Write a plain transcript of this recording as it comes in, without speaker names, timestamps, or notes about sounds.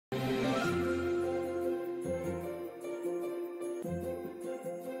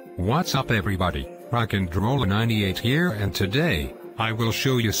What's up everybody, Rock'n'Rolla98 here, and today, I will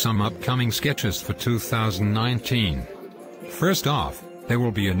show you some upcoming sketches for 2019. First off, there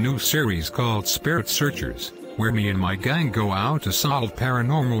will be a new series called Spirit Searchers, where me and my gang go out to solve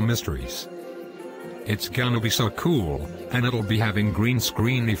paranormal mysteries. It's gonna be so cool, and it'll be having green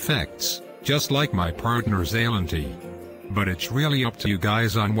screen effects, just like my partner Zalenty. But it's really up to you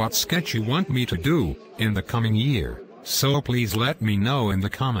guys on what sketch you want me to do in the coming year, so please let me know in the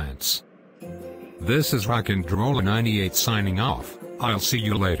comments. This is Rock'n'Rolla98 signing off. I'll see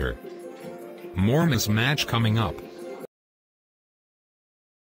you later. More mismatch coming up.